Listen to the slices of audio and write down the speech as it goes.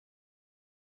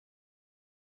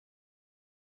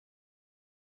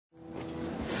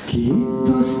きっ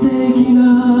と素敵な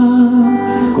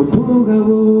ことが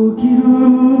起きる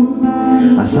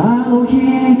朝の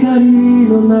光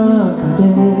の中で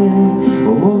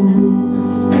思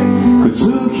う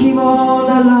靴ひも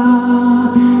な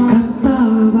ら買った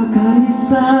ばかり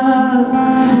さ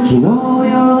昨日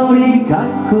よりか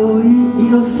っこいい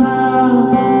色さ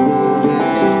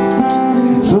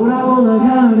空を流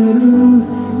れる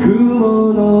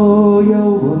雲のよ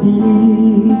う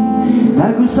に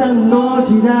たくさんの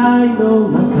時代の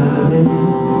中で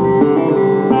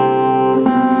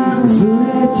すれ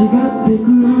違ってく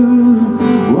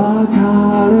別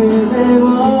れでも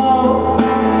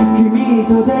君と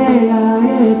出会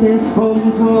えて本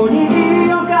当に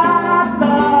よかった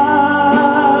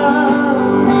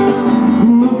向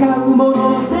かうもの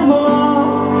でも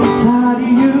去り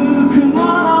ゆくも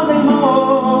のでも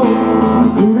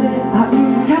触れ合う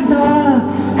方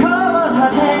交差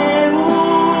点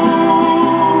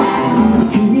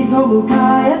君と迎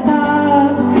えた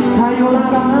さよな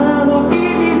らの意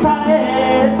味さえ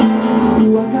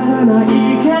わからない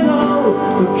けど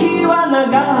時は流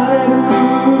れる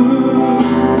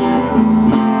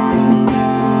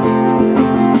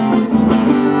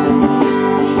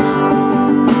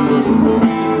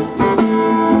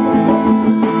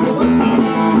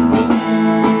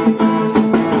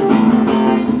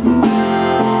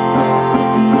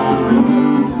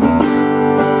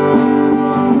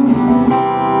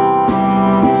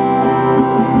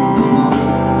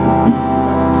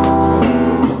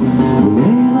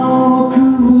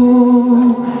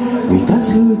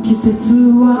季節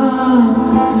は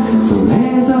そ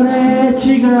れぞれ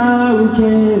違うけ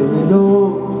れど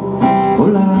ほ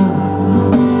ら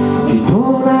人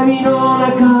波の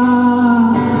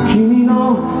中君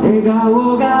の笑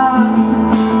顔が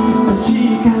確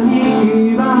か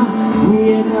に今見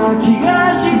えた気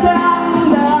がした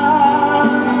んだ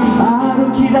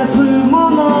歩き出すも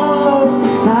の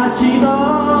立ち止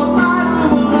まる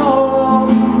も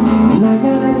の流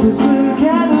れ続け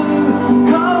る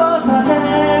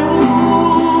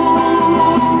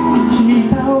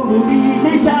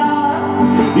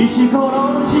石こ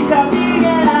ろしか見え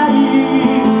ない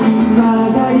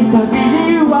長い旅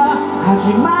は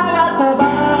始まったば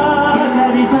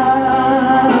かりさ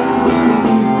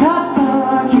たった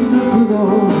一つの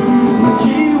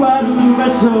交わる場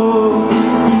所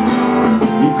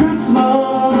いくつも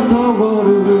通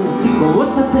る交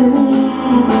差点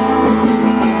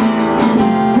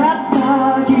たっ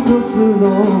た一つの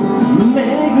巡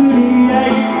り合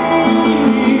い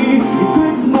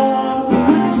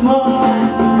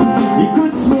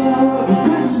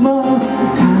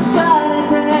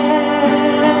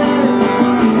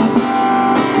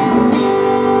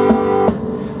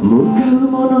向かう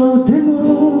もので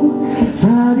も去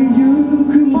りゆ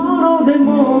くもので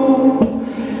も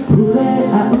触れ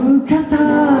合う方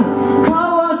交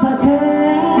差点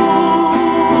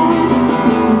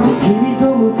君と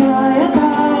迎えた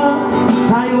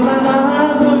さよなら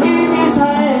の意味さ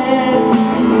え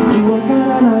わか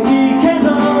らないけど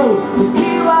時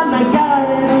は流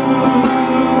れる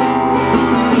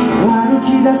歩き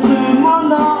出すも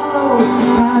の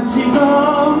立ち止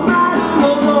まるも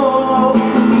の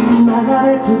流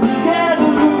れ続ける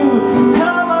交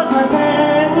差点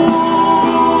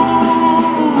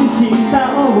下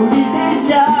を向いてち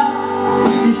ゃ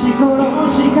石ころ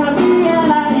しか見え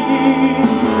ない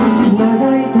長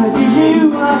い旅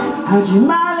路は始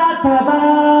まる